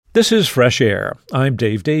This is Fresh Air. I'm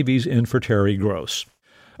Dave Davies in for Terry Gross.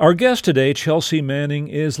 Our guest today, Chelsea Manning,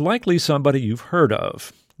 is likely somebody you've heard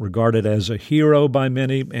of, regarded as a hero by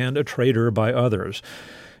many and a traitor by others.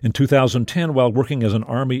 In 2010, while working as an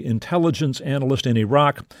Army intelligence analyst in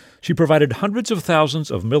Iraq, she provided hundreds of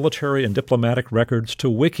thousands of military and diplomatic records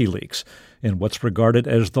to WikiLeaks in what's regarded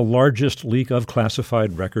as the largest leak of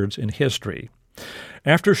classified records in history.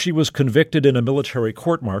 After she was convicted in a military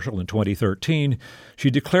court-martial in 2013, she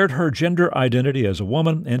declared her gender identity as a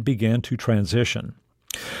woman and began to transition.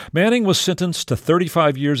 Manning was sentenced to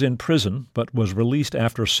 35 years in prison, but was released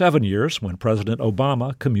after 7 years when President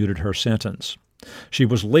Obama commuted her sentence. She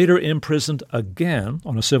was later imprisoned again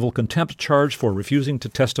on a civil contempt charge for refusing to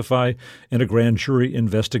testify in a grand jury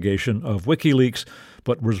investigation of WikiLeaks,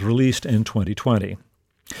 but was released in 2020.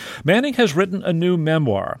 Manning has written a new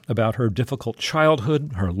memoir about her difficult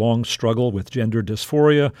childhood, her long struggle with gender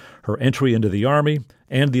dysphoria, her entry into the Army,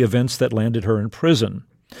 and the events that landed her in prison.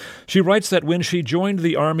 She writes that when she joined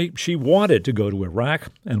the Army, she wanted to go to Iraq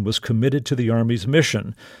and was committed to the Army's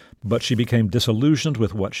mission, but she became disillusioned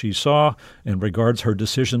with what she saw and regards her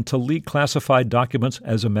decision to leak classified documents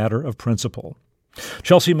as a matter of principle.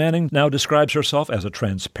 Chelsea Manning now describes herself as a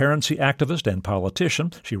transparency activist and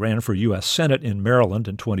politician. She ran for U.S. Senate in Maryland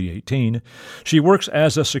in 2018. She works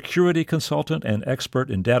as a security consultant and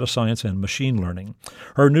expert in data science and machine learning.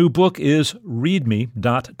 Her new book is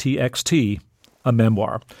ReadMe.txt, a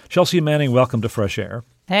memoir. Chelsea Manning, welcome to Fresh Air.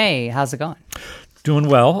 Hey, how's it going? Doing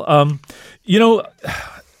well.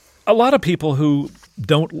 A lot of people who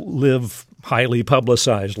don't live highly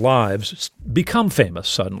publicized lives become famous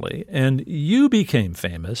suddenly. And you became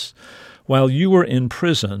famous while you were in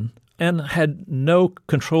prison and had no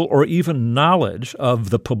control or even knowledge of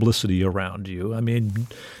the publicity around you. I mean,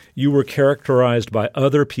 you were characterized by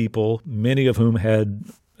other people, many of whom had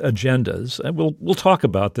agendas. And we'll talk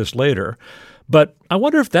about this later. But I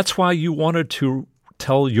wonder if that's why you wanted to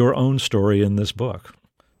tell your own story in this book.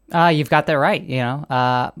 You've got that right.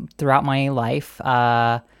 Throughout my life,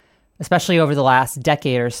 especially over the last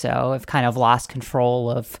decade or so, I've kind of lost control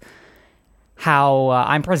of how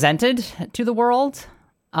I'm presented to the world.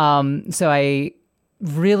 So I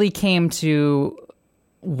really came to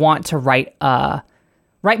want to write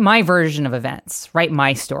my version of events, write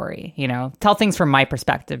my story, tell things from my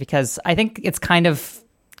perspective, because I think it's kind of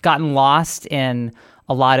gotten lost in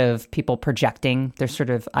a lot of people projecting their sort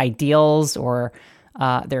of ideals or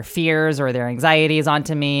their fears or their anxieties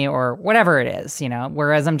onto me or whatever it is,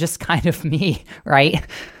 whereas I'm just kind of me, right?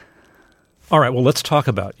 All right, well, let's talk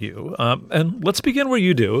about you. And let's begin where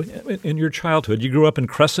you do. In your childhood, you grew up in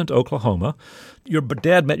Crescent, Oklahoma. Your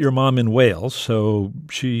dad met your mom in Wales, so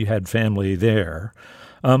she had family there.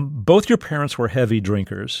 Both your parents were heavy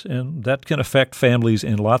drinkers, and that can affect families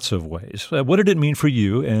in lots of ways. What did it mean for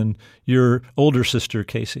you and your older sister,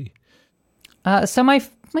 Casey? So my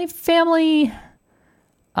family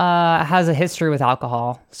has a history with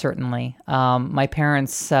alcohol, certainly. My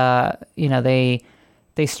parents, they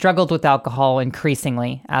struggled with alcohol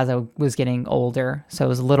increasingly as I was getting older. So it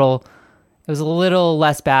was a little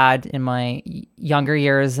less bad in my younger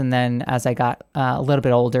years, and then as I got a little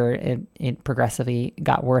bit older, it progressively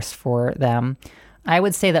got worse for them. I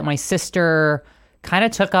would say that my sister kind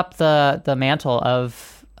of took up the mantle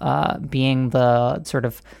of being the sort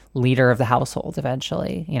of leader of the household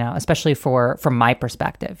eventually, especially from my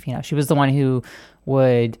perspective. She was the one who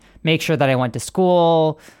would make sure that I went to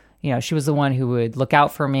school. She was the one who would look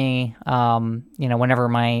out for me, whenever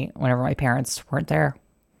my parents weren't there.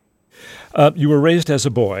 You were raised as a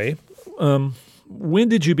boy. When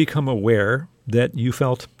did you become aware that you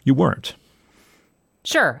felt you weren't?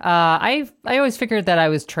 Sure. I always figured that I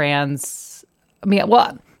was trans.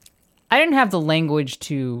 I didn't have the language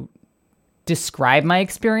to describe my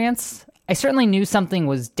experience. I certainly knew something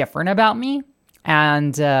was different about me.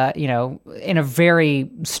 And, in a very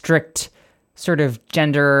strict sort of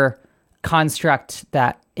gender construct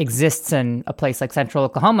that exists in a place like Central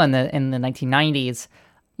Oklahoma in the 1990s,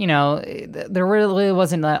 there really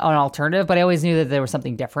wasn't an alternative, but I always knew that there was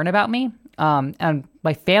something different about me. And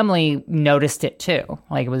my family noticed it too.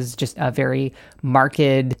 Like, it was just a very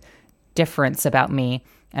marked difference about me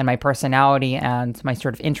and my personality and my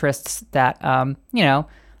sort of interests that,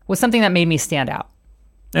 was something that made me stand out.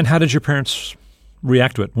 And how did your parents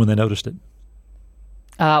react to it when they noticed it?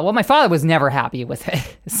 Well, my father was never happy with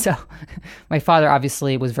it. So my father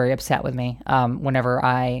obviously was very upset with me whenever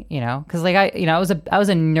I, because I was a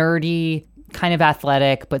nerdy, kind of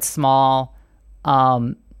athletic but small,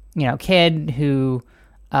 kid who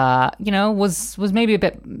was maybe a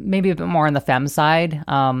bit more on the femme side,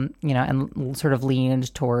 and sort of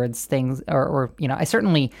leaned towards things, or I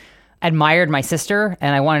certainly admired my sister,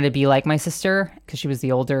 and I wanted to be like my sister because she was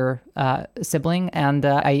the older sibling, and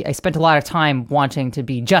I spent a lot of time wanting to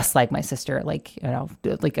be just like my sister, like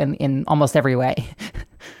in almost every way.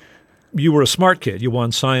 You were a smart kid. You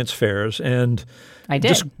won science fairs, and I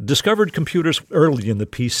did. Discovered computers early in the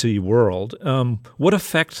PC world. What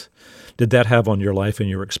effect did that have on your life and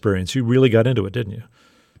your experience? You really got into it, didn't you?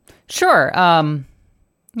 Sure.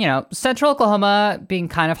 Central Oklahoma being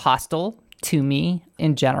kind of hostile to me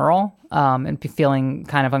in general, and feeling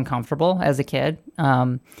kind of uncomfortable as a kid.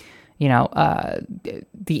 The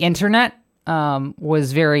internet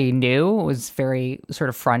was very new. It was very sort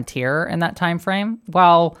of frontier in that time frame.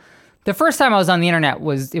 While the first time I was on the internet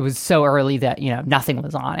it was so early that nothing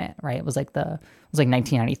was on it. Right? It was like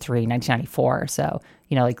 1993, 1994. So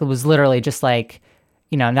it was literally just like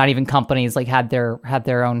not even companies like had their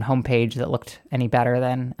own homepage that looked any better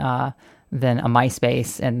than a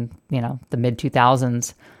MySpace in the mid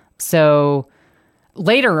 2000s. So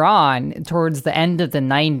later on, towards the end of the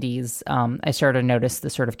 90s, I started to notice the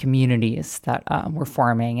sort of communities that were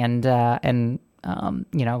forming, and a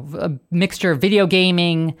mixture of video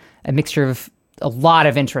gaming, a mixture of a lot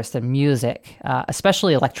of interest in music,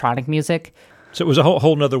 especially electronic music. So it was a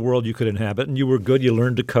whole nother world you could inhabit, and you were good. You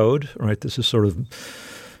learned to code, right? This is sort of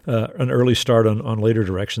an early start on later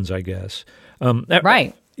directions, I guess.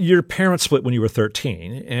 Right. Your parents split when you were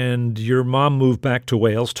 13, and your mom moved back to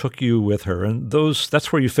Wales, took you with her, and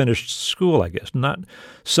that's where you finished school, I guess.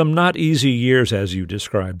 Not easy years as you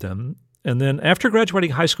described them. And then after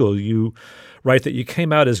graduating high school, you write that you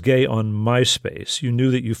came out as gay on MySpace. You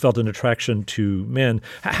knew that you felt an attraction to men.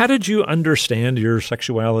 How did you understand your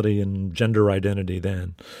sexuality and gender identity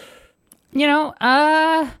then?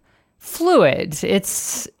 Fluid.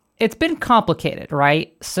 It's been complicated,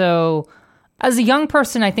 right? So as a young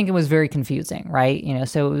person, I think it was very confusing, right?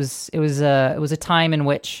 So it was a time in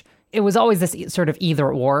which it was always this sort of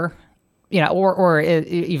either or.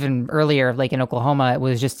 Even earlier, like in Oklahoma, it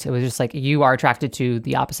was just like you are attracted to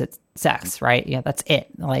the opposite sex, right? Yeah, that's it.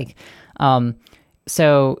 Like, I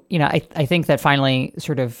think that finally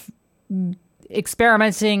sort of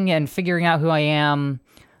experimenting and figuring out who I am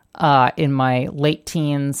in my late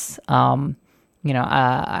teens, I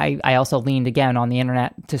also leaned again on the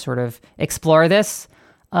internet to sort of explore this.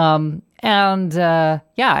 I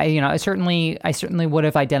certainly would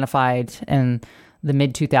have identified in the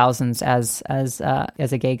mid 2000s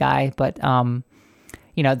as a gay guy, but I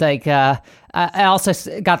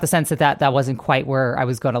also got the sense that wasn't quite where I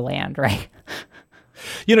was going to land, right?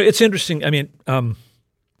 It's interesting. I mean,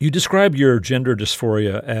 you describe your gender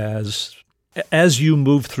dysphoria as you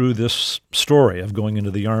move through this story of going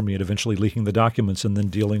into the Army and eventually leaking the documents and then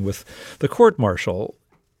dealing with the court-martial.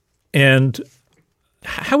 And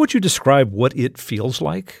how would you describe what it feels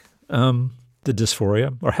like? The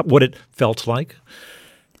dysphoria, or what it felt like?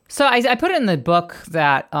 So I put it in the book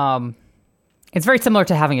that it's very similar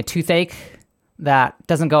to having a toothache that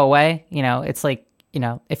doesn't go away. It's like,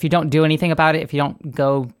 if you don't do anything about it, if you don't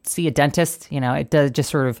go see a dentist, it does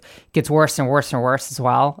just sort of gets worse and worse and worse as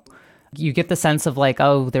well. You get the sense of like,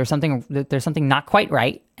 oh, there's something not quite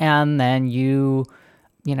right. And then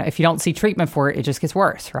if you don't see treatment for it, it just gets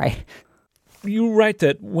worse, right? You write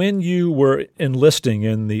that when you were enlisting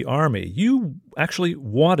in the Army, you actually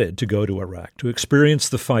wanted to go to Iraq, to experience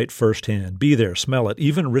the fight firsthand, be there, smell it,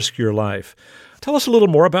 even risk your life. Tell us a little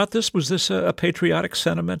more about this. Was this a patriotic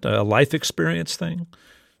sentiment, a life experience thing?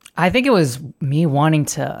 I think it was me wanting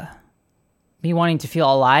to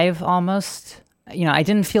feel alive almost. I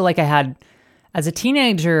didn't feel like I had, as a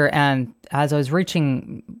teenager and as I was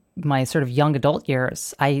reaching my sort of young adult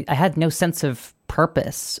years, I had no sense of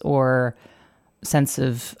purpose or sense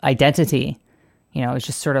of identity. It was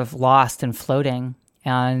just sort of lost and floating.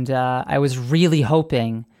 And I was really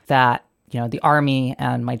hoping that, the Army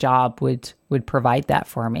and my job would provide that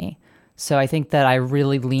for me. So I think that I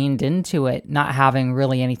really leaned into it, not having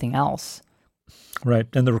really anything else. Right.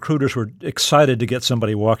 And the recruiters were excited to get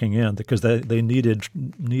somebody walking in because they needed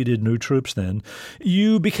new troops then.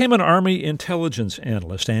 You became an Army intelligence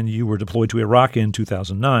analyst, and you were deployed to Iraq in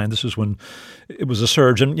 2009. This is when it was a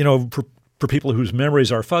surge. And, for people whose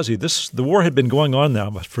memories are fuzzy, the war had been going on now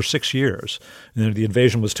for 6 years. And the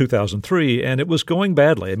invasion was 2003, and it was going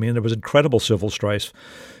badly. I mean, there was incredible civil strife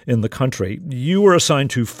in the country. You were assigned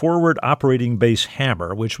to Forward Operating Base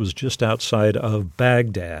Hammer, which was just outside of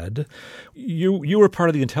Baghdad. You were part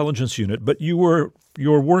of the intelligence unit, but you were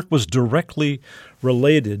your work was directly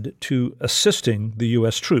related to assisting the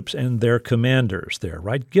U.S. troops and their commanders there,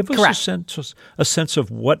 right? Give us a sense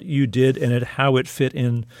of what you did and how it fit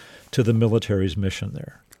in to the military's mission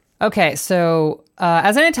there. Okay, so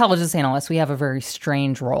as an intelligence analyst, we have a very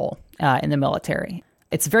strange role in the military.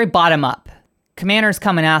 It's very bottom up. Commanders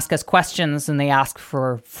come and ask us questions, and they ask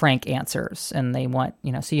for frank answers, and they want,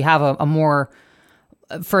 so you have a more,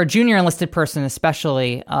 for a junior enlisted person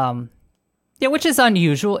especially, which is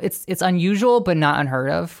unusual. It's unusual, but not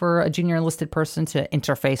unheard of for a junior enlisted person to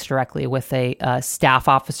interface directly with a staff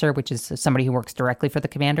officer, which is somebody who works directly for the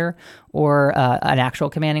commander, or an actual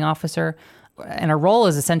commanding officer. And our role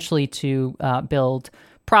is essentially to build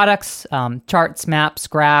products, charts, maps,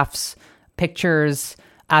 graphs, pictures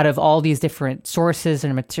out of all these different sources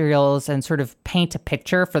and materials, and sort of paint a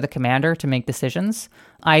picture for the commander to make decisions,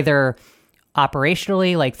 either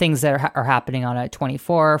operationally, like things that are happening on a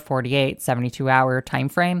 24, 48, 72-hour time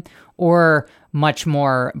frame, or much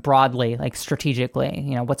more broadly, like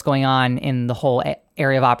strategically, what's going on in the whole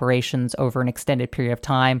area of operations over an extended period of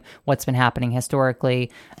time, what's been happening historically,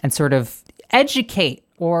 and sort of educate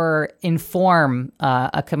or inform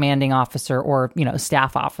a commanding officer or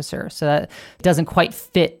staff officer. So that doesn't quite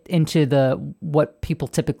fit into what people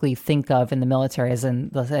typically think of in the military, as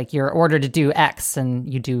in like you're ordered to do X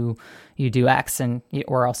and you do X,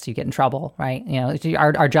 or else you get in trouble, right?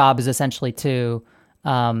 Our job is essentially to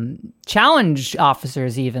challenge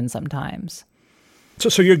officers even sometimes.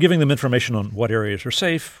 So you're giving them information on what areas are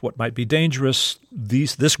safe, what might be dangerous,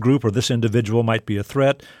 this group or this individual might be a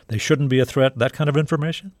threat, they shouldn't be a threat, that kind of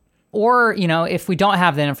information? Or, if we don't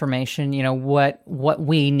have that information, what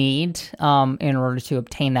we need in order to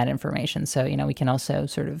obtain that information. So, we can also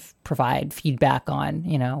sort of provide feedback on,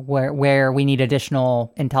 where we need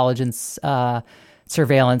additional intelligence,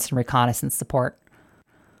 surveillance, and reconnaissance support.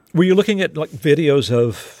 Were you looking at like videos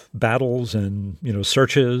of battles and,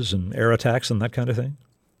 searches and air attacks and that kind of thing?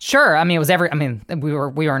 Sure. I mean, we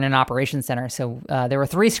were in an operations center. So there were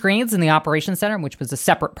 3 screens in the operations center, which was a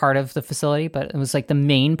separate part of the facility, but it was like the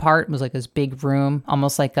main part was like this big room,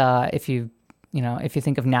 almost like if you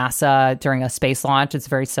think of NASA during a space launch, it's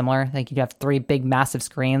very similar. Like you have 3 big, massive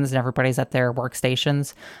screens and everybody's at their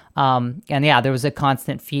workstations. There was a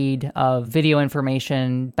constant feed of video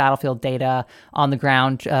information, battlefield data, on the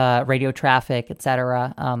ground, radio traffic, et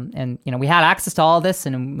cetera. We had access to all of this,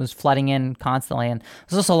 and it was flooding in constantly. And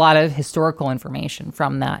there's also a lot of historical information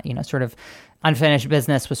from that, sort of unfinished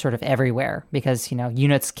business was sort of everywhere because,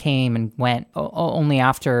 units came and went only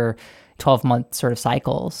after 12-month sort of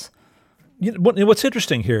cycles. What's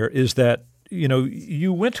interesting here is that,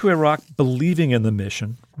 you went to Iraq believing in the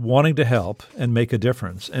mission, wanting to help and make a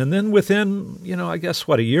difference. And then within,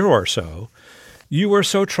 a year or so, you were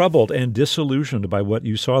so troubled and disillusioned by what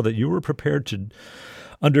you saw that you were prepared to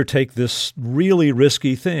undertake this really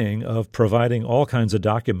risky thing of providing all kinds of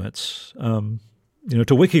documents, to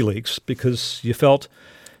WikiLeaks because you felt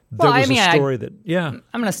there was a story I'm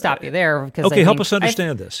going to stop you there. Because help us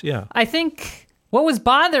understand this. Yeah. I think what was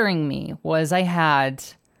bothering me was I had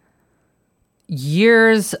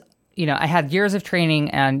years of training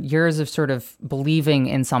and years of sort of believing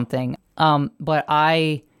in something. But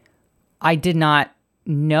I did not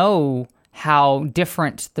know how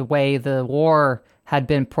different the way the war had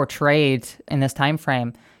been portrayed in this time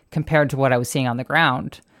frame compared to what I was seeing on the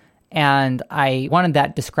ground. And I wanted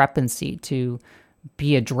that discrepancy to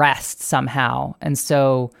be addressed somehow. And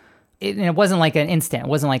so it wasn't like an instant. It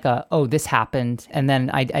wasn't like this happened, and then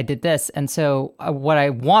I did this. And so what I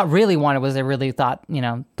really wanted was I really thought,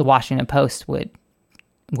 the Washington Post would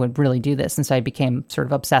really do this. And so I became sort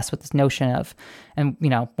of obsessed with this notion of, and,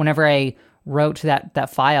 whenever I wrote that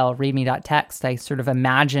file, readme.txt, I sort of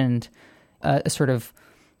imagined a sort of,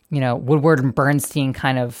 Woodward and Bernstein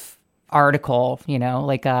kind of article,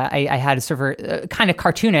 I had a sort of a kind of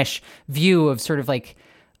cartoonish view of sort of like,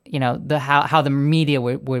 how the media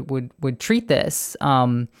would treat this.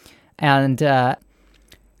 When I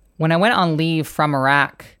went on leave from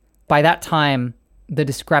Iraq, by that time, the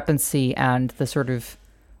discrepancy and the sort of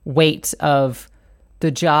weight of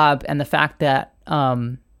the job and the fact that,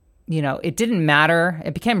 it didn't matter.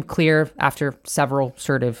 It became clear after several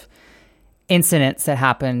sort of incidents that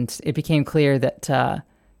happened. It became clear that,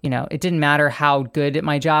 it didn't matter how good at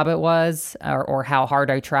my job it was or how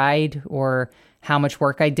hard I tried or how much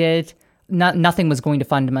work I did. Nothing was going to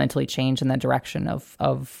fundamentally change in the direction of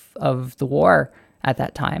the war at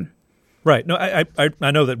that time. Right. No,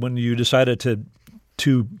 I know that when you decided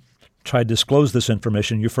to tried to disclose this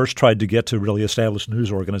information, you first tried to get to really established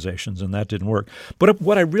news organizations, and that didn't work. But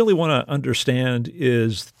what I really want to understand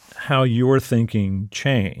is how your thinking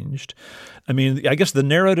changed. I mean, I guess the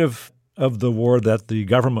narrative of the war that the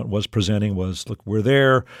government was presenting was, look, we're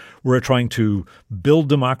there, we're trying to build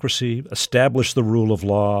democracy, establish the rule of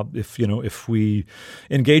law. If we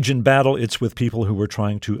engage in battle, it's with people who were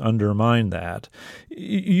trying to undermine that.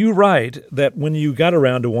 You write that when you got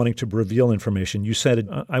around to wanting to reveal information, you said,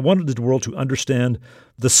 I wanted the world to understand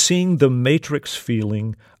the seeing the matrix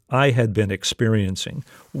feeling I had been experiencing.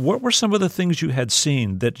 What were some of the things you had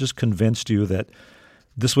seen that just convinced you that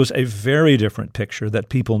this was a very different picture that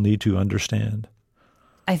people need to understand?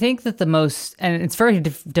 I think that and it's very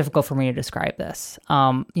difficult for me to describe this.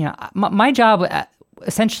 My job,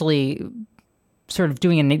 essentially, sort of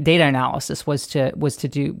doing a data analysis, was to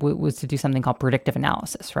do something called predictive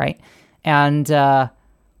analysis, right? And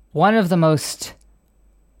one of the most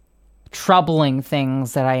troubling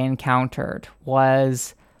things that I encountered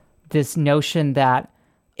was this notion that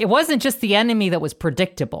it wasn't just the enemy that was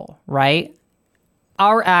predictable, right?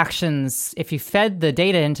 Our actions, if you fed the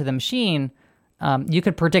data into the machine, you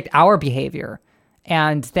could predict our behavior.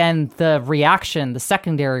 And then the reaction, the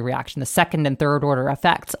secondary reaction, the second and third order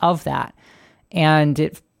effects of that. And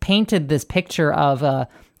it painted this picture of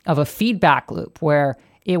a feedback loop where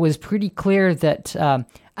it was pretty clear that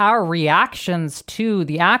our reactions to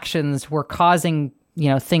the actions were causing,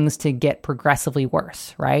 things to get progressively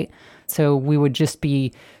worse, right? So we would just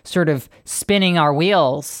be sort of spinning our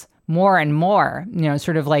wheels more and more,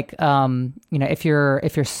 sort of like, if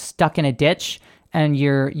you're stuck in a ditch and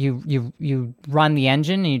you run the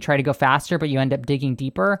engine and you try to go faster, but you end up digging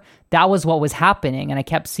deeper. That was what was happening. And I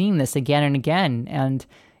kept seeing this again and again. And,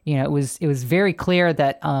 it was very clear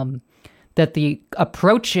that, that the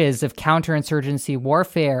approaches of counterinsurgency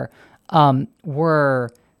warfare,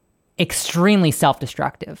 were extremely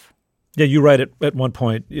self-destructive. Yeah, you write at one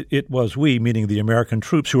point, it was we, meaning the American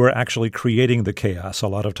troops, who were actually creating the chaos a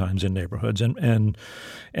lot of times in neighborhoods and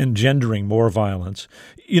engendering more violence.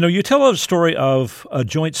 You tell a story of a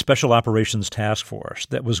joint special operations task force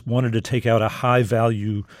that wanted to take out a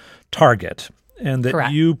high-value target, and that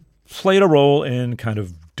Correct. You played a role in kind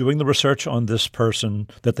of doing the research on this person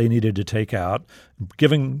that they needed to take out,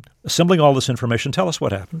 assembling all this information. Tell us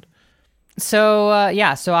what happened. So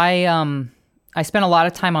I spent a lot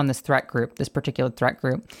of time on this particular threat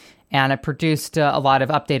group, and I produced a lot of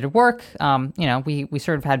updated work. We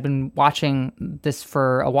sort of had been watching this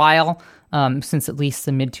for a while, since at least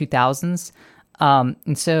the mid-2000s.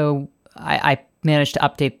 And so I managed to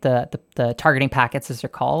update the targeting packets, as they're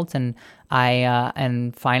called, and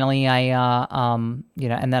finally and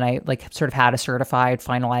then I sort of had a certified,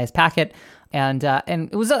 finalized packet, and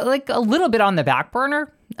it was a little bit on the back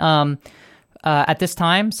burner. At this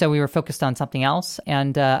time, so we were focused on something else.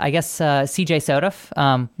 And I guess CJ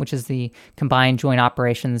SOTF, which is the Combined Joint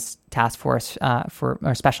Operations Task Force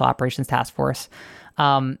or Special Operations Task Force,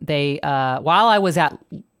 they while I was at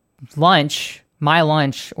my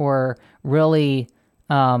lunch, or really,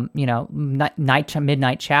 midnight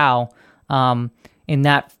chow, in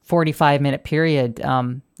that 45-minute period,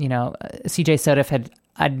 CJ SOTF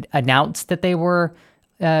had announced that they were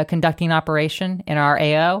conducting an operation in our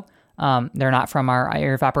AO. They're not from our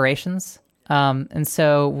area of operations. And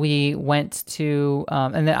so we went to,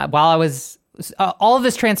 and then while I was, all of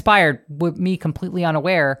this transpired with me completely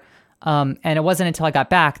unaware. And it wasn't until I got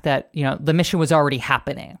back that, the mission was already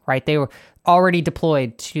happening, right? They were already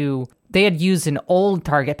deployed they had used an old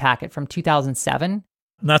target packet from 2007.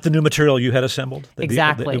 Not the new material you had assembled?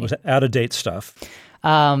 Exactly. It was out-of-date stuff.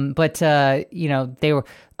 But they were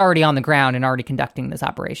already on the ground and already conducting this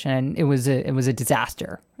operation, and it was a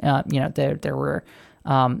disaster. There were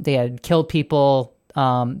they had killed people,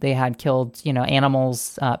 they had killed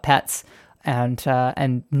animals, pets,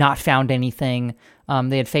 and not found anything.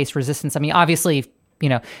 They had faced resistance. I mean, obviously,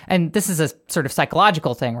 and this is a sort of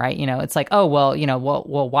psychological thing, right? It's like, oh, well,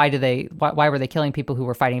 why were they killing people who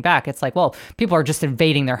were fighting back? It's like, well, people are just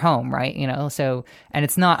invading their home, right? So, and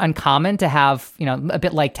it's not uncommon to have, a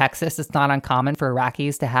bit like Texas, it's not uncommon for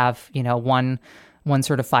Iraqis to have, one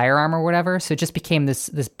sort of firearm or whatever. So it just became this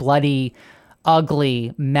bloody,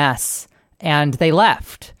 ugly mess, and they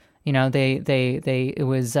left. It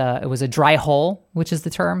was a dry hole, which is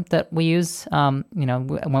the term that we use. Whenever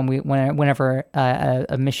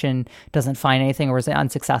a mission doesn't find anything or is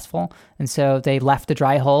unsuccessful, and so they left the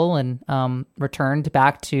dry hole and returned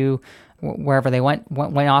back to wherever they went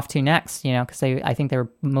off to next. Because I think they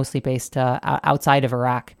were mostly based outside of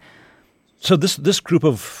Iraq. So this group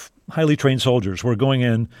of highly trained soldiers were going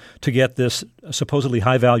in to get this supposedly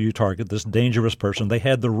high-value target, this dangerous person. They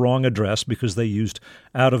had the wrong address because they used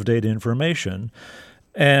out-of-date information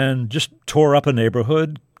and just tore up a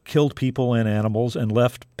neighborhood, killed people and animals, and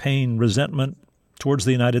left pain, resentment towards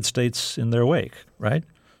the United States in their wake, right?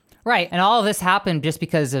 Right, and all of this happened just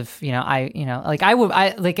because of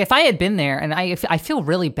if I had been there, and I feel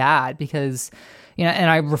really bad because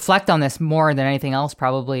and I reflect on this more than anything else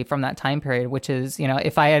probably from that time period, which is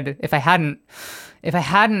if I hadn't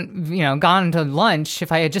gone to lunch,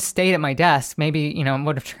 if I had just stayed at my desk, maybe it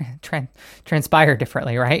would have transpired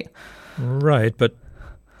differently, right? Right, but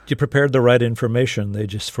you prepared the right information. They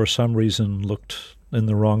just for some reason looked in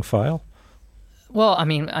the wrong file. Well, I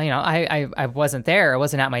mean, I wasn't there. I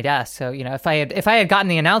wasn't at my desk. So, if I had gotten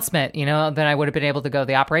the announcement, then I would have been able to go to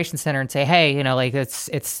the operations center and say, hey,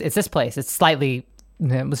 it's this place. It's slightly,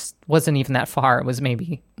 wasn't even that far. It was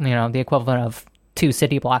maybe, the equivalent of 2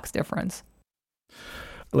 city blocks difference.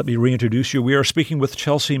 Let me reintroduce you. We are speaking with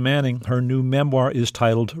Chelsea Manning. Her new memoir is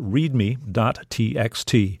titled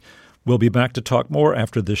ReadMe.txt. We'll be back to talk more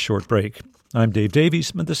after this short break. I'm Dave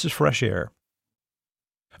Davies, and this is Fresh Air.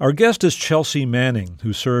 Our guest is Chelsea Manning,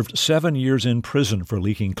 who served 7 years in prison for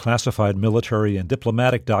leaking classified military and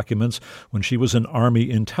diplomatic documents when she was an Army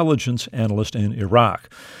intelligence analyst in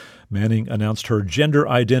Iraq. Manning announced her gender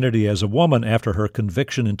identity as a woman after her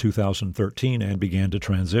conviction in 2013 and began to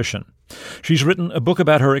transition. She's written a book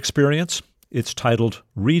about her experience. It's titled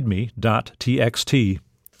ReadMe.txt,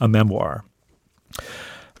 a memoir.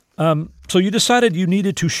 So you decided you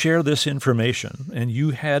needed to share this information, and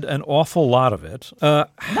you had an awful lot of it.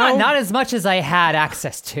 Not as much as I had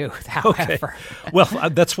access to, however. Okay. Well,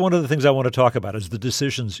 that's one of the things I want to talk about is the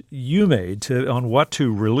decisions you made on what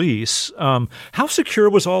to release. How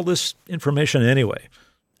secure was all this information anyway?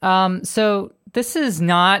 So this is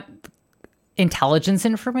not intelligence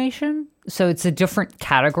information. So it's a different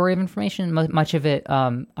category of information. Much of it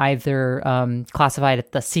either classified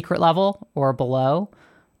at the secret level or below.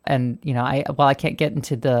 And while I can't get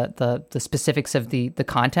into the specifics of the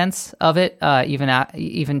contents of it,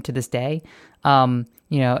 even to this day,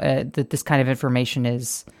 this kind of information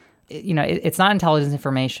is, it's not intelligence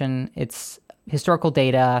information. It's historical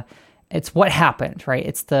data. It's what happened, right?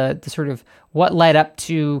 It's the sort of what led up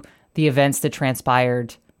to the events that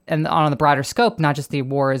transpired, and on the broader scope, not just the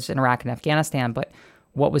wars in Iraq and Afghanistan, but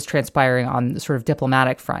what was transpiring on the sort of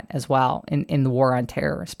diplomatic front as well in the war on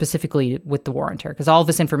terror, specifically with the war on terror, because all of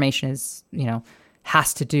this information is,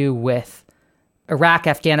 has to do with Iraq,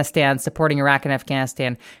 Afghanistan, supporting Iraq and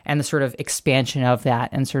Afghanistan, and the sort of expansion of that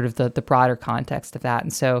and sort of the broader context of that.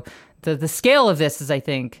 And so the scale of this is, I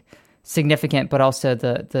think, significant, but also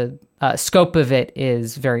the scope of it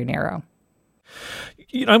is very narrow.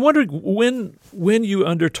 I'm wondering, when you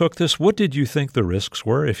undertook this, what did you think the risks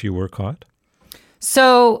were if you were caught?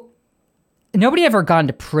 So nobody ever gone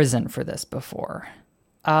to prison for this before.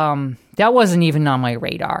 That wasn't even on my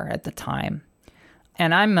radar at the time.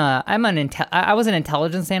 And I was an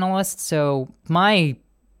intelligence analyst, so my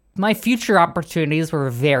future opportunities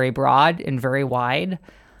were very broad and very wide.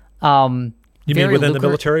 You mean within the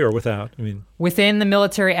military or without? I mean, within the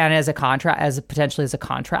military and potentially as a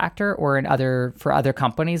contractor or for other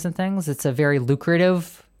companies and things. It's a very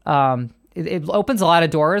lucrative. It opens a lot of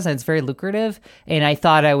doors and it's very lucrative. And I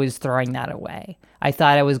thought I was throwing that away. I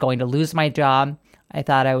thought I was going to lose my job. I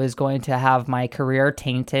thought I was going to have my career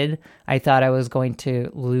tainted. I thought I was going to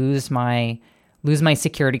lose my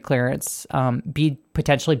security clearance,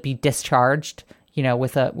 potentially be discharged,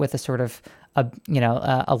 with a sort of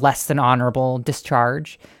a less than honorable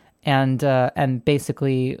discharge, and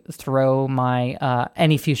basically throw my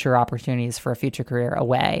any future opportunities for a future career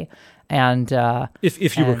away. And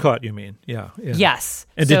if you were caught, you mean? Yeah. Yes.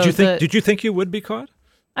 And so did you think you would be caught?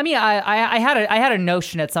 I mean, I had a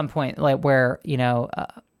notion at some point, like where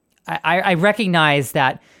I recognized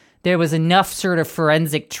that there was enough sort of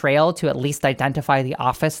forensic trail to at least identify the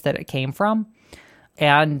office that it came from,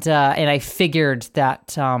 and I figured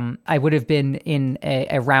that I would have been in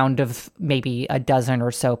a round of maybe a dozen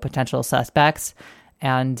or so potential suspects,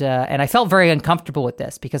 and I felt very uncomfortable with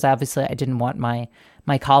this because obviously I didn't want my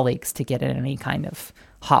colleagues to get in any kind of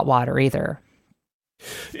hot water either.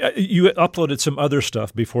 You uploaded some other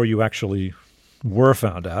stuff before you actually were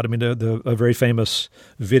found out. I mean, a very famous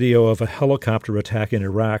video of a helicopter attack in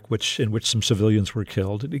Iraq, in which some civilians were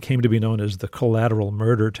killed. It came to be known as the collateral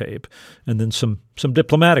murder tape, and then some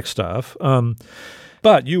diplomatic stuff.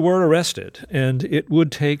 But you were arrested, and it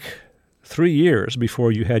would take 3 years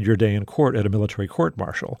before you had your day in court at a military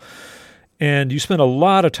court-martial. And you spent a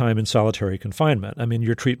lot of time in solitary confinement. I mean,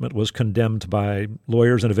 your treatment was condemned by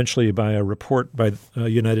lawyers and eventually by a report by a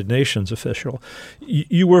United Nations official.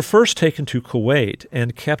 You were first taken to Kuwait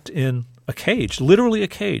and kept in a cage, literally a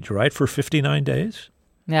cage, right, for 59 days?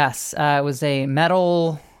 Yes. It was a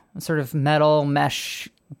metal mesh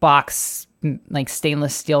box, like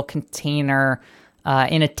stainless steel container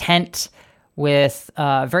in a tent with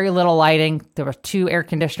very little lighting. There were 2 air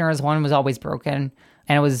conditioners. One was always broken.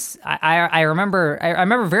 And it was, I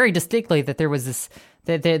remember very distinctly that there was this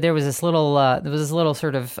little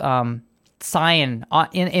sort of sign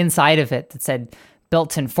inside of it that said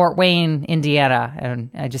built in Fort Wayne, Indiana. And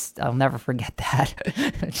I'll never forget that.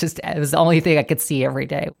 It was the only thing I could see every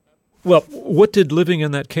day. Well, what did living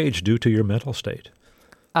in that cage do to your mental state?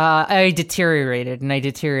 I deteriorated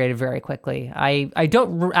very quickly. I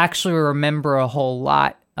don't actually remember a whole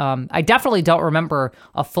lot. I definitely don't remember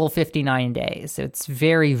a full 59 days. It's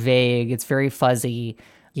very vague. It's very fuzzy.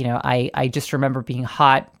 I just remember being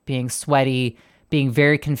hot, being sweaty, being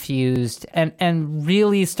very confused, and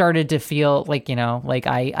really started to feel like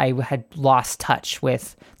I had lost touch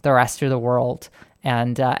with the rest of the world,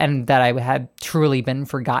 and that I had truly been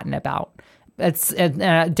forgotten about. It's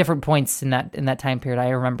at different points in that time period. I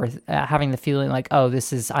remember having the feeling like, oh,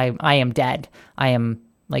 I am dead. I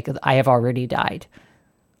have already died.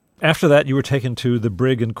 After that, you were taken to the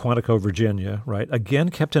brig in Quantico, Virginia, right? Again,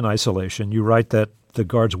 kept in isolation. You write that the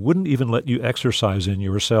guards wouldn't even let you exercise in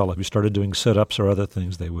your cell. If you started doing sit-ups or other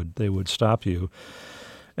things, they would stop you.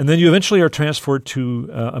 And then you eventually are transferred to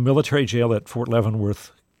a military jail at Fort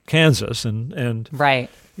Leavenworth, Kansas, and right.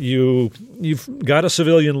 You've got a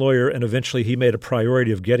civilian lawyer, and eventually he made a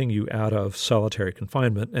priority of getting you out of solitary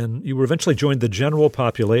confinement, and you were eventually joined the general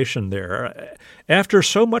population there. After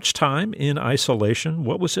so much time in isolation,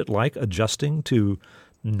 what was it like adjusting to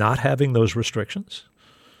not having those restrictions?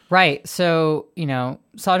 Right. So,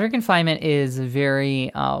 solitary confinement is it's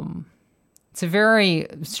a very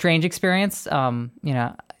strange experience.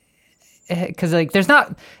 Because there's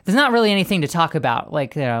not really anything to talk about. While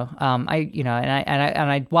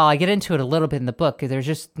I get into it a little bit in the book, there's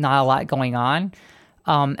just not a lot going on.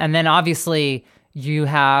 And then obviously you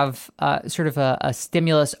have sort of a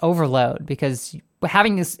stimulus overload, because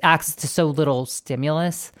having this access to so little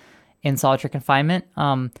stimulus in solitary confinement,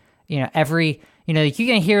 you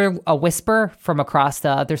can hear a whisper from across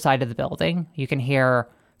the other side of the building. You can hear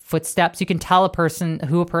footsteps. You can tell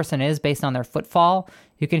who a person is based on their footfall.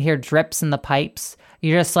 You can hear drips in the pipes.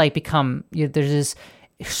 You just there's this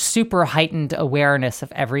super heightened awareness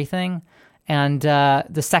of everything. And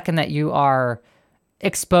the second that you are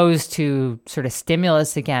exposed to sort of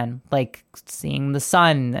stimulus again, like seeing the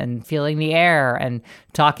sun and feeling the air and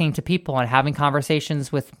talking to people and having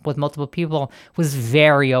conversations with multiple people, was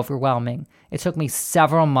very overwhelming. It took me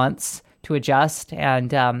several months to adjust,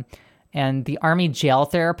 and the Army jail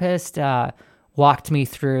therapist walked me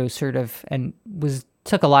through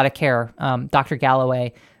took a lot of care. Dr.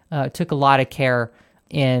 Galloway took a lot of care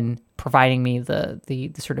in providing me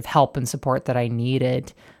the sort of help and support that I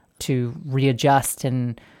needed to readjust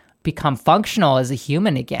and become functional as a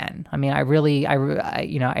human again. I mean, I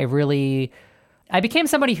became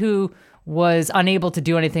somebody who was unable to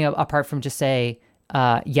do anything apart from just say,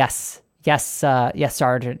 yes,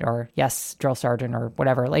 sergeant, or yes, drill sergeant, or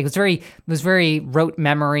whatever. Like it was very rote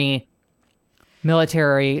memory,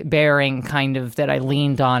 military bearing kind of that I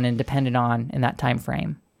leaned on and depended on in that time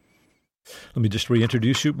frame. Let me just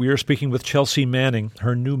reintroduce you. We are speaking with Chelsea Manning.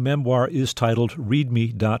 Her new memoir is titled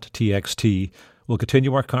ReadMe.txt. We'll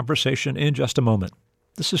continue our conversation in just a moment.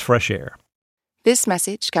 This is Fresh Air. This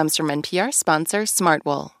message comes from NPR sponsor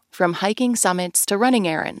Smartwool. From hiking summits to running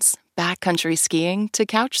errands, backcountry skiing to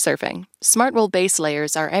couch surfing, Smartwool base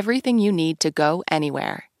layers are everything you need to go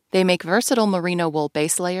anywhere. They make versatile merino wool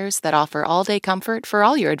base layers that offer all-day comfort for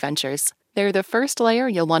all your adventures. They're the first layer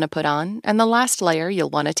you'll want to put on and the last layer you'll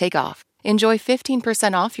want to take off. Enjoy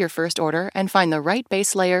 15% off your first order and find the right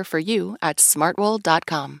base layer for you at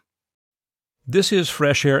smartwool.com. This is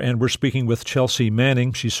Fresh Air, and we're speaking with Chelsea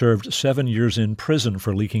Manning. She served 7 years in prison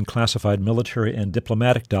for leaking classified military and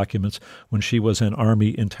diplomatic documents when she was an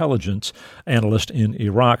Army intelligence analyst in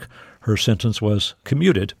Iraq. Her sentence was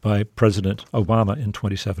commuted by President Obama in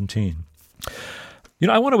 2017.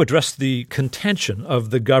 I want to address the contention of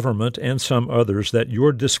the government and some others that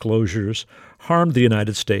your disclosures harmed the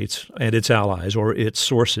United States and its allies or its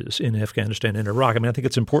sources in Afghanistan and Iraq. I mean, I think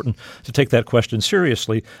it's important to take that question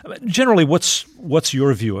seriously. Generally, what's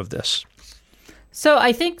your view of this? So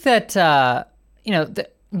I think that,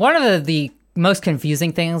 one of the most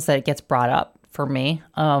confusing things that gets brought up for me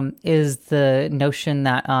is the notion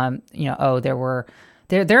that, there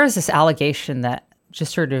there is this allegation that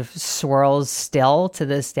just sort of swirls still to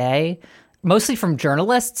this day, mostly from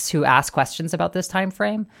journalists who ask questions about this time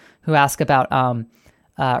frame, who ask about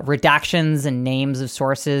redactions and names of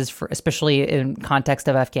sources, especially in context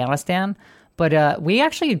of Afghanistan. But we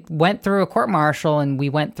actually went through a court-martial, and we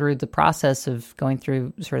went through the process of going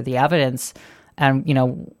through sort of the evidence. And,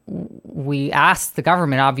 we asked the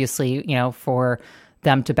government, obviously, for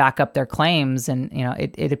them to back up their claims. And,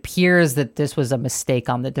 it appears that this was a mistake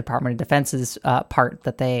on the Department of Defense's part,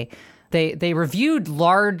 that they reviewed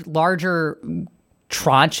larger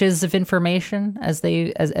tranches of information that's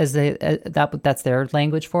their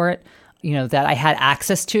language for it, that I had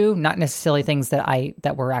access to, not necessarily things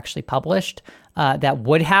that were actually published, that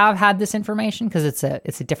would have had this information, because it's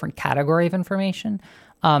a different category of information.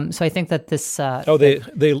 So I think that this...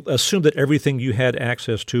 they assumed that everything you had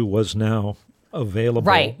access to was now available,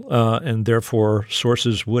 right? And therefore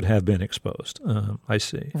sources would have been exposed. I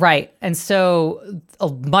see. Right. And so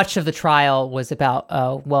much of the trial was about,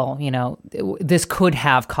 this could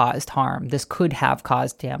have caused harm. This could have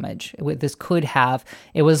caused damage. It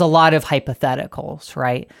was a lot of hypotheticals,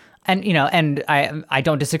 right? And and I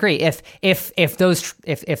don't disagree. If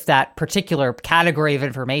that particular category of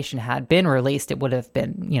information had been released, it would have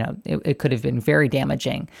been, it could have been very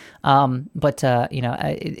damaging. But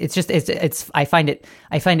I find it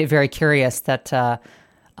very curious that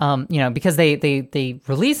because they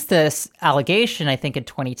released this allegation, I think in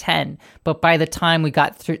 2010, but by the time we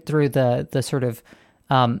got through the sort of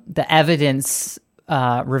the evidence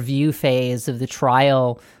review phase of the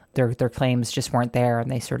trial, their claims just weren't there,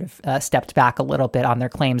 and they sort of stepped back a little bit on their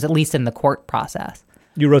claims, at least in the court process.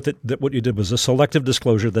 You wrote that what you did was a selective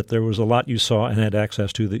disclosure, that there was a lot you saw and had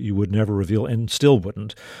access to that you would never reveal and still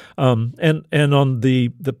wouldn't. And on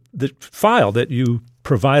the file that you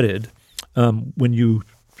provided when you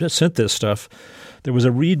sent this stuff, there was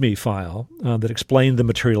a README file that explained the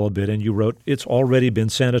material a bit, and you wrote, "It's already been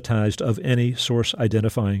sanitized of any source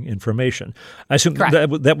identifying information." I assume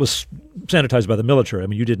that was sanitized by the military. I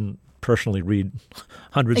mean, you didn't personally read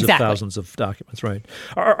hundreds of thousands of documents, right?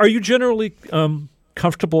 Are you generally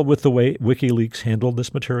comfortable with the way WikiLeaks handled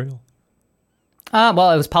this material?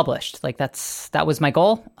 Well, it was published. That was my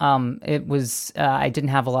goal. It was. I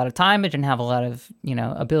didn't have a lot of time. I didn't have a lot of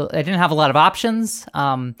ability. I didn't have a lot of options.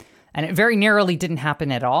 And it very narrowly didn't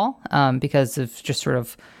happen at all because of just sort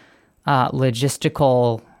of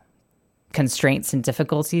logistical constraints and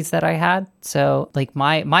difficulties that I had. So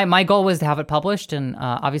my goal was to have it published, and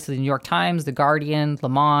obviously the New York Times, The Guardian, Le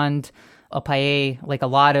Monde, Opaye, a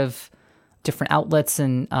lot of different outlets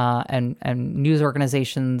and news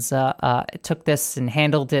organizations took this and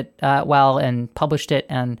handled it well and published it.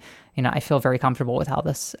 And I feel very comfortable with how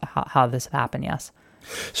this happened. Yes.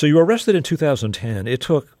 So you were arrested in 2010. It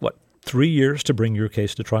took, 3 years to bring your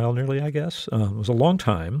case to trial nearly, I guess? It was a long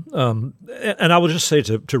time. And I will just say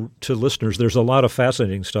to listeners, there's a lot of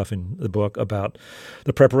fascinating stuff in the book about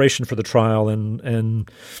the preparation for the trial and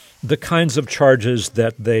the kinds of charges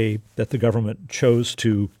that the government chose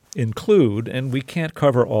to include. And we can't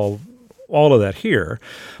cover all of that here.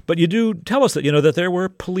 But you do tell us that, that there were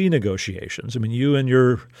plea negotiations. I mean, you and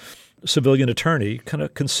your civilian attorney kind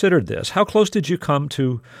of considered this. How close did you come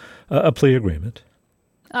to a plea agreement?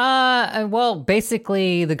 Well,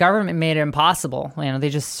 basically, the government made it impossible. They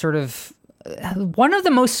just sort of... One of the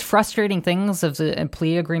most frustrating things of the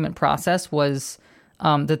plea agreement process was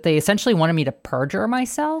that they essentially wanted me to perjure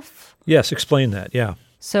myself. Yes, explain that, yeah.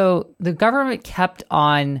 So the government kept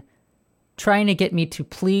on trying to get me to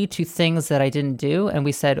plead to things that I didn't do, and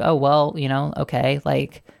we said, oh, well, okay,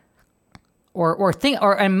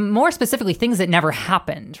 and more specifically, things that never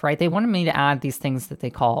happened, right? They wanted me to add these things that they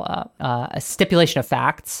call a stipulation of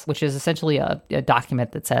facts, which is essentially a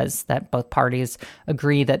document that says that both parties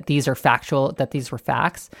agree that these are factual, that these were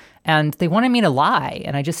facts, and they wanted me to lie,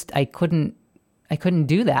 and I couldn't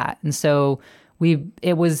do that, and so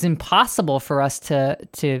it was impossible for us to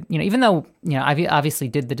even though I obviously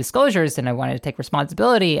did the disclosures and I wanted to take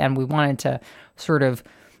responsibility, and we wanted to sort of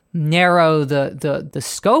narrow the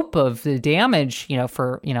scope of the damage,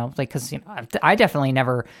 because I definitely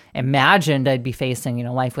never imagined I'd be facing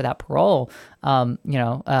life without parole,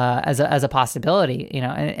 as a possibility,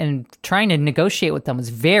 and trying to negotiate with them was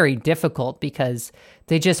very difficult because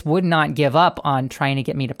they just would not give up on trying to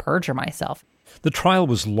get me to perjure myself. The trial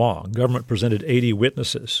was long. Government presented 80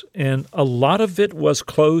 witnesses, and a lot of it was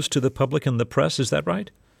closed to the public and the press. Is that right?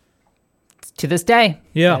 To this day.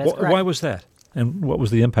 Yeah. Why was that? And what was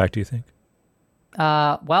the impact, do you think?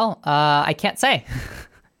 I can't say.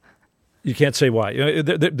 You can't say why.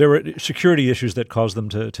 There were security issues that caused them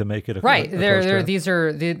to make it a right. These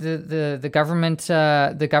are the government.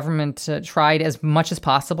 The government tried as much as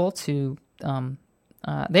possible to.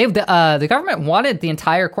 The government wanted the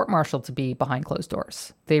entire court-martial to be behind closed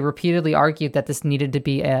doors. They repeatedly argued that this needed to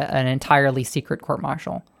be an entirely secret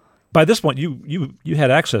court-martial. By this point, you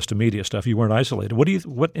had access to media stuff. You weren't isolated.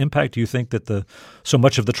 What impact do you think that so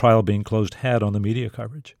much of the trial being closed had on the media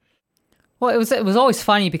coverage? Well, it was always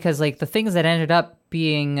funny because like the things that ended up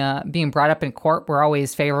being brought up in court were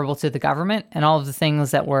always favorable to the government, and all of the things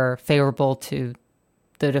that were favorable to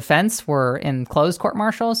the defense were in closed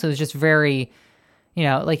court-martial. So it was just very,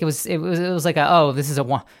 like it was like this is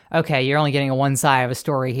okay, you're only getting a one side of a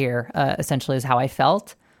story here. Essentially, is how I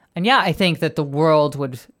felt, and yeah, I think that the world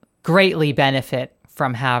would greatly benefit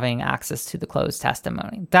from having access to the closed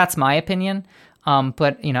testimony. That's my opinion.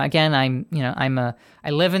 But again,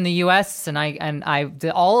 I live in the U.S. and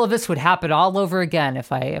all of this would happen all over again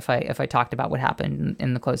if I talked about what happened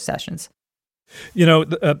in the closed sessions.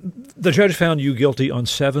 The judge found you guilty on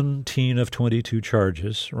 17 of 22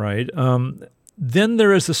 charges, right? Then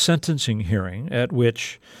there is the sentencing hearing at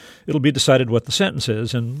which it'll be decided what the sentence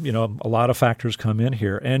is, and a lot of factors come in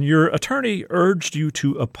here. And your attorney urged you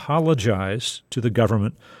to apologize to the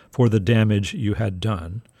government for the damage you had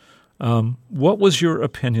done. What was your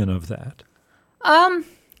opinion of that?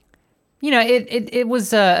 It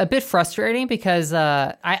was a bit frustrating because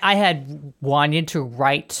I had wanted to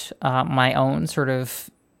write my own sort of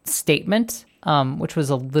statement, which was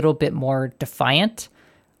a little bit more defiant.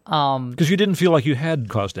 Because you didn't feel like you had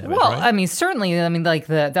caused damage, well, right? I mean, certainly. I mean, like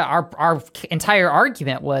our entire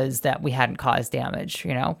argument was that we hadn't caused damage,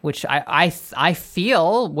 which I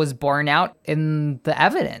feel was borne out in the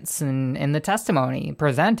evidence and in the testimony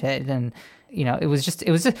presented, and it was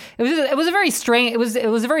a very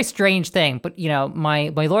strange thing. But my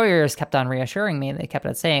lawyers kept on reassuring me, and they kept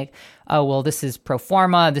on saying, "Oh, well, this is pro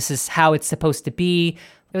forma. This is how it's supposed to be."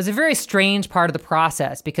 It was a very strange part of the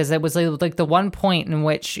process because it was like the one point in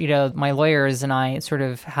which, my lawyers and I sort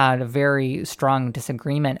of had a very strong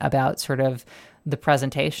disagreement about sort of the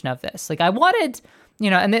presentation of this. Like I wanted,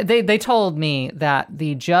 and they told me that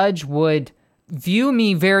the judge would view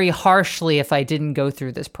me very harshly if I didn't go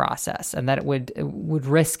through this process, and that it would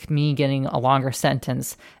risk me getting a longer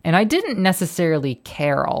sentence. And I didn't necessarily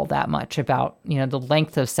care all that much about, the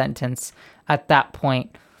length of sentence at that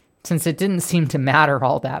point, since it didn't seem to matter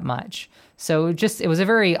all that much. So it was a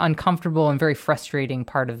very uncomfortable and very frustrating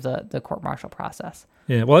part of the court-martial process.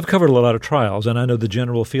 Yeah, well, I've covered a lot of trials, and I know the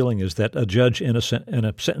general feeling is that a judge in a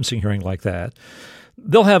sentencing hearing like that,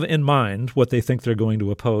 they'll have in mind what they think they're going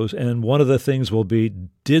to oppose, and one of the things will be,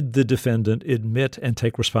 did the defendant admit and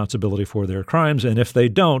take responsibility for their crimes? And if they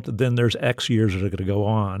don't, then there's X years that are going to go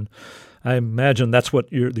on. I imagine that's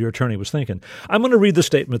what your attorney was thinking. I'm going to read the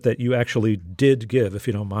statement that you actually did give, if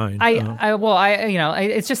you don't mind.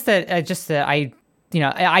 It's just that I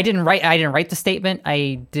didn't write the statement.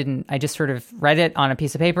 I just sort of read it on a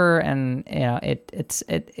piece of paper, and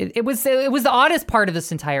it was the oddest part of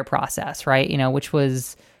this entire process, right? Which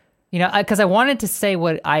was, because I wanted to say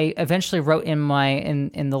what I eventually wrote in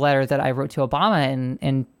the letter that I wrote to Obama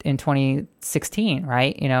in 2016,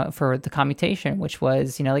 right? For the commutation, which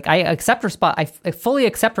was, I fully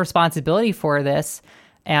accept responsibility for this,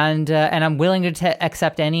 and I'm willing to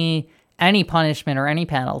accept any punishment or any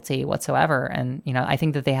penalty whatsoever. And I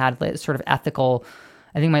think that they had sort of ethical.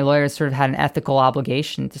 I think my lawyers sort of had an ethical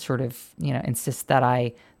obligation to sort of insist that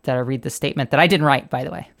I read the statement that I didn't write, by the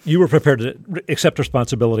way. You were prepared to accept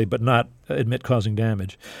responsibility, but not admit causing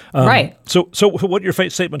damage. Right. So what your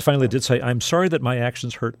statement finally did say, I'm sorry that my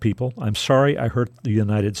actions hurt people. I'm sorry I hurt the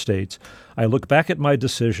United States. I look back at my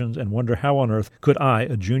decisions and wonder how on earth could I,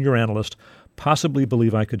 a junior analyst, possibly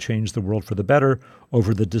believe I could change the world for the better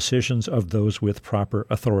over the decisions of those with proper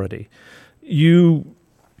authority. You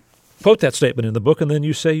quote that statement in the book, and then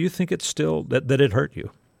you say you think it's still that it hurt you.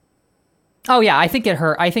 Oh yeah, I think it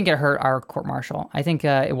hurt. I think it hurt our court-martial. I think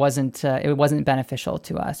it wasn't beneficial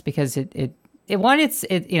to us because it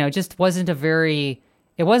just wasn't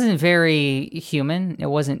it wasn't very human. It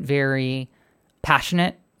wasn't very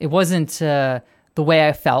passionate. It wasn't the way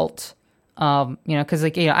I felt. Because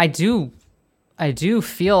I do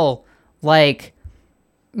feel like,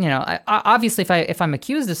 obviously if I'm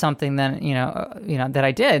accused of something, then, that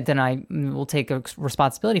I did, then I will take a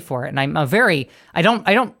responsibility for it. And I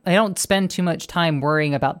don't spend too much time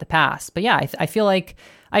worrying about the past. But yeah, I feel like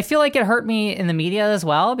it hurt me in the media as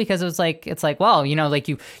well, because it's like, well,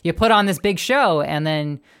 you put on this big show and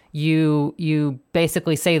then you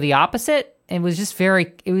basically say the opposite. It was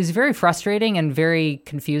very frustrating and very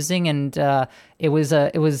confusing. And it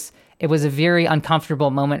was it was a very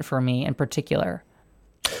uncomfortable moment for me in particular.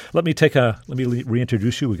 Let me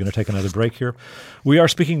reintroduce you. We're going to take another break here. We are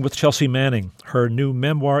speaking with Chelsea Manning. Her new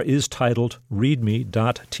memoir is titled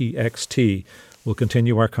ReadMe.txt. We'll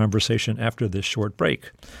continue our conversation after this short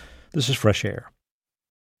break. This is Fresh Air.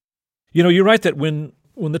 You know, you write that when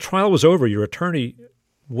the trial was over, your attorney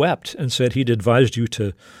wept and said he'd advised you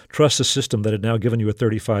to trust the system that had now given you a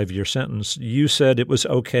 35-year sentence. You said it was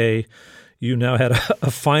okay. You now had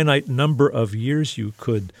a finite number of years you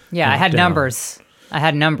could. Yeah, I had down. numbers.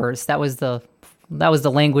 That was the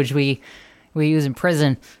language we use in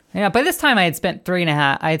prison. Yeah, by this time I had spent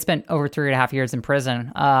over 3.5 years in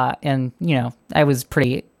prison. And you know, I was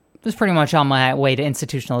pretty much on my way to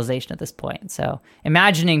institutionalization at this point. So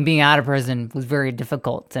imagining being out of prison was very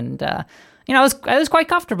difficult. And you know, I was quite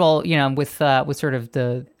comfortable, you know, with sort of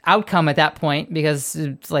the outcome at that point, because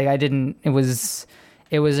it's like it was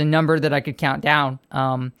a number that I could count down.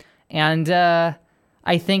 And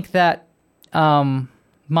I think that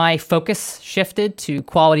my focus shifted to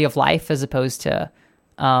quality of life as opposed to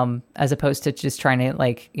just trying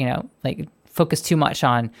to focus too much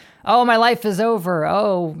on, oh, my life is over.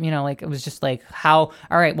 Oh, you know, like it was just like, all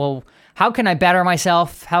right, well, how can I better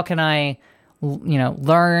myself? How can I, you know,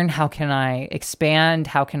 learn? How can I expand?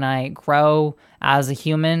 How can I grow as a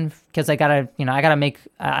human? Because I gotta make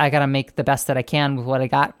the best that I can with what I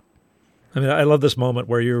got. I mean, I love this moment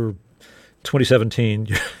where you're 2017.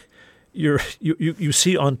 You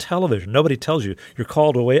see on television, nobody tells you, you're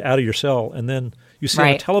called away out of your cell, and then you see on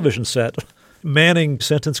a television set, Manning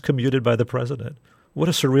sentence commuted by the president. What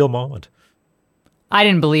a surreal moment. I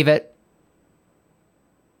didn't believe it.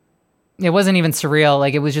 It wasn't even surreal.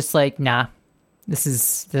 Like, it was just like, nah, this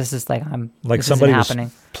is like, like somebody was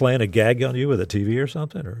playing a gag on you with a TV or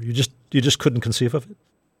something, or you just couldn't conceive of it.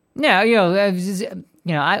 No,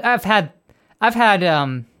 I've had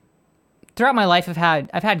throughout my life, I've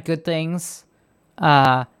had good things,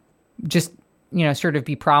 just, you know, sort of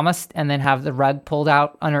be promised and then have the rug pulled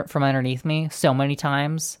out from underneath me so many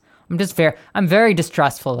times. I'm very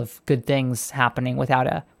distrustful of good things happening without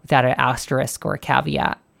an asterisk or a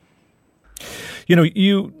caveat. You know,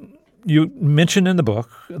 you mentioned in the book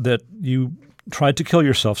that you tried to kill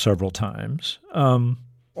yourself several times,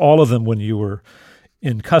 all of them when you were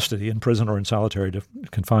in custody, in prison or in solitary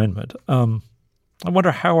confinement. I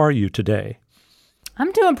wonder, how are you today?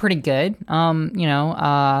 I'm doing pretty good.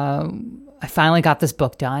 I finally got this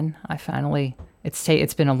book done.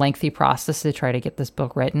 It's been a lengthy process to try to get this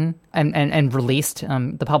book written and released.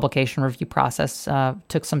 The publication review process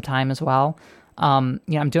took some time as well. I'm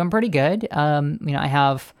doing pretty good. I've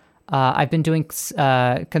been doing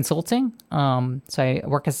consulting. So I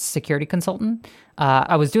work as a security consultant.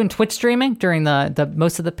 I was doing Twitch streaming during the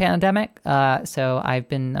most of the pandemic. So I've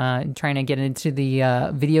been trying to get into the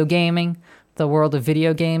the world of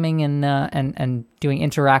video gaming, and doing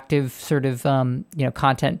interactive sort of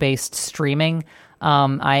content-based streaming.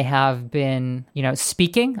 I have been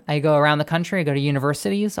speaking. I go around the country. I go to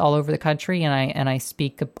universities all over the country, and I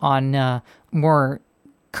speak on more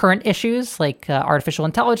current issues like artificial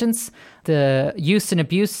intelligence, the use and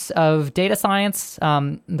abuse of data science,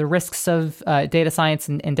 the risks of data science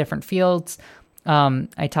in different fields.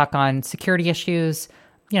 I talk on security issues.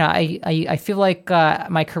 I feel like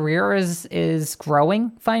my career is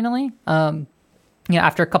growing finally.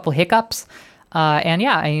 After a couple hiccups,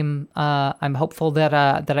 I'm hopeful that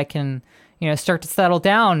I can start to settle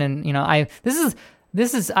down. And I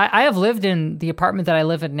have lived in the apartment that I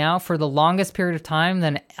live in now for the longest period of time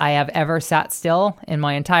than I have ever sat still in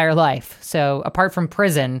my entire life. So apart from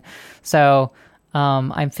prison,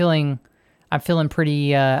 I'm feeling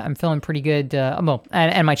pretty good.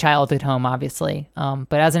 And my childhood home, obviously.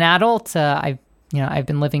 But as an adult, I've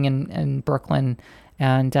been living in Brooklyn,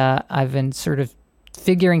 and I've been sort of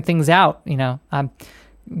figuring things out. I'm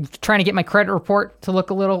trying to get my credit report to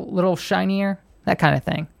look a little shinier, that kind of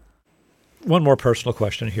thing. One more personal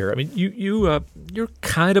question here. I mean, you're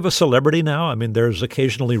kind of a celebrity now. I mean, there's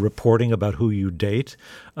occasionally reporting about who you date.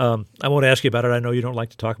 I won't ask you about it. I know you don't like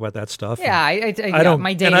to talk about that stuff. Yeah, I don't.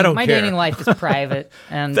 My dating life is private,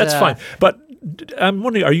 and that's fine. But I'm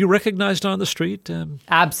wondering, are you recognized on the street?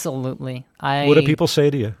 Absolutely. What do people say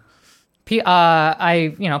to you? People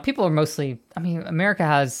are mostly. I mean,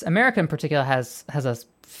 America in particular has a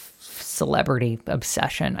celebrity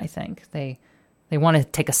obsession. I think they want to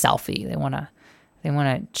take a selfie. They want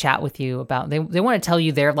to chat with you about. They want to tell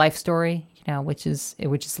you their life story. Which is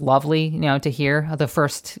lovely. To hear the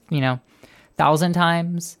first 1,000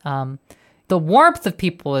 times. The warmth of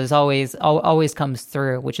people is always comes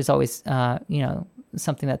through, which is always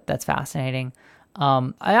something that's fascinating.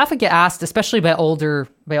 I often get asked, especially by older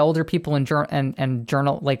people in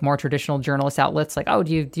journal, like more traditional journalist outlets, like, oh,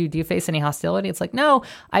 do you face any hostility? It's like, no,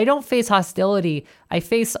 I don't face hostility. I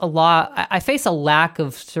face a lack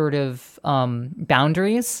of sort of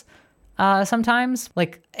boundaries sometimes.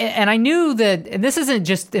 Like, and I knew that, and this isn't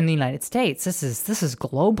just in the United States. This is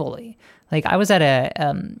globally. Like, I was at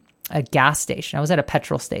a gas station. I was at a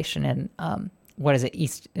petrol station in what is it?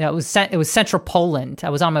 It was central Poland. I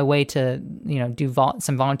was on my way to do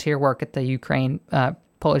some volunteer work at the Ukraine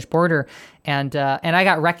Polish border, and I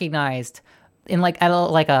got recognized in at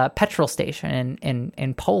a petrol station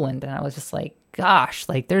in Poland, and I was just like, gosh,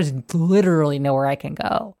 like there's literally nowhere I can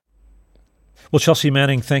go. Well, Chelsea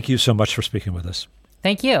Manning, thank you so much for speaking with us.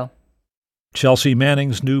 Thank you. Chelsea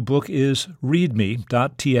Manning's new book is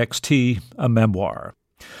ReadMe.txt, a memoir.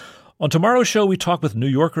 On tomorrow's show, we talk with New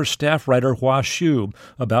Yorker staff writer Hua Hsu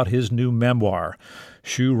about his new memoir.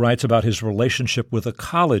 Hsu writes about his relationship with a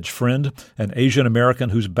college friend, an Asian American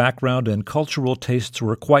whose background and cultural tastes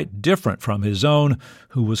were quite different from his own,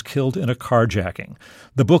 who was killed in a carjacking.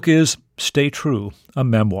 The book is Stay True, a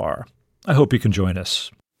memoir. I hope you can join us.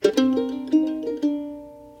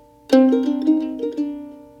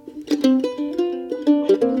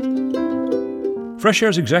 Fresh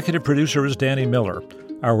Air's executive producer is Danny Miller.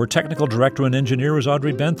 Our technical director and engineer is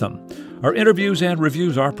Audrey Bentham. Our interviews and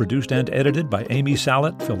reviews are produced and edited by Amy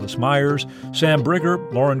Sallet, Phyllis Myers, Sam Brigger,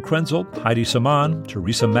 Lauren Krenzel, Heidi Saman,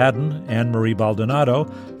 Teresa Madden, Anne-Marie Baldonado,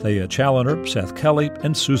 Thea Challoner, Seth Kelly,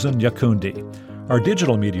 and Susan Yakundi. Our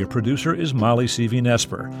digital media producer is Molly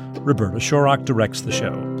Seavey-Nesper. Roberta Shorrock directs the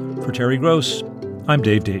show. For Terry Gross, I'm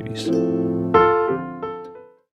Dave Davies.